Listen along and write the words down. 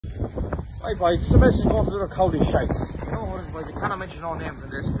Right boys, the message going to the cowley shite. You know what it is boys, you cannot mention no names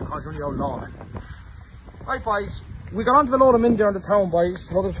in this because you're only outlawing. Right boys, we got onto a load of men there in the town boys,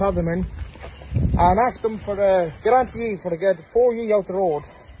 a lot of travelling men, and asked them for the, get onto ye for to get 4 ye out the road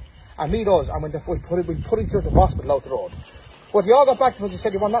and meet us, and we put each other to the hospital out the road. But they all got back to us and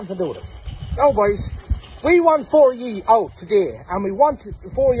said they want nothing to do with it. Now boys, we want 4 ye out today, and we want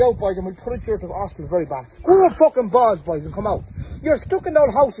 4 ye out boys, and we'll put each other to the hospital very bad. Go fucking balls boys and come out. You're stuck in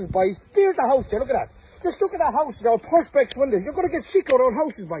those houses boys, there's the house there, look at that. You're stuck in that house with our perspex windows. You're going to get sick out of those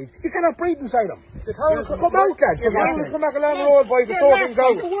houses, boys. You cannot breathe inside them. Come out, lads. Come back along the road, boys, to sort things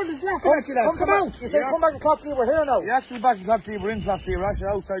out. The world is laughing at you, lads. Come out. You said come back and talk to you. We're here now. You're actually back to talk to you. We're in talk to you. We're actually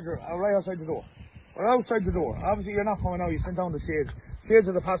outside your, right outside the door. We're outside the door. Obviously, you're not coming out. You sent down the shades. Shades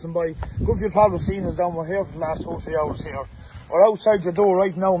are the passing by. Good for your travel scene is down. We're here for the last 2 or 3 hours here. We're outside your door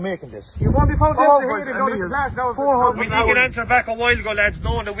right now making this. You won't be found out here. We did get answered back a while ago, lads,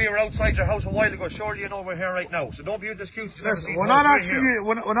 knowing that we were outside your house a while ago. Surely you know we're here right now. So don't be excused. We're not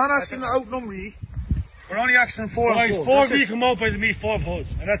asking to outnumber you. We're only asking 4 boys. 4 of you come out by me 4 of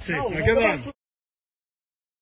us. And that's it. Now, get on.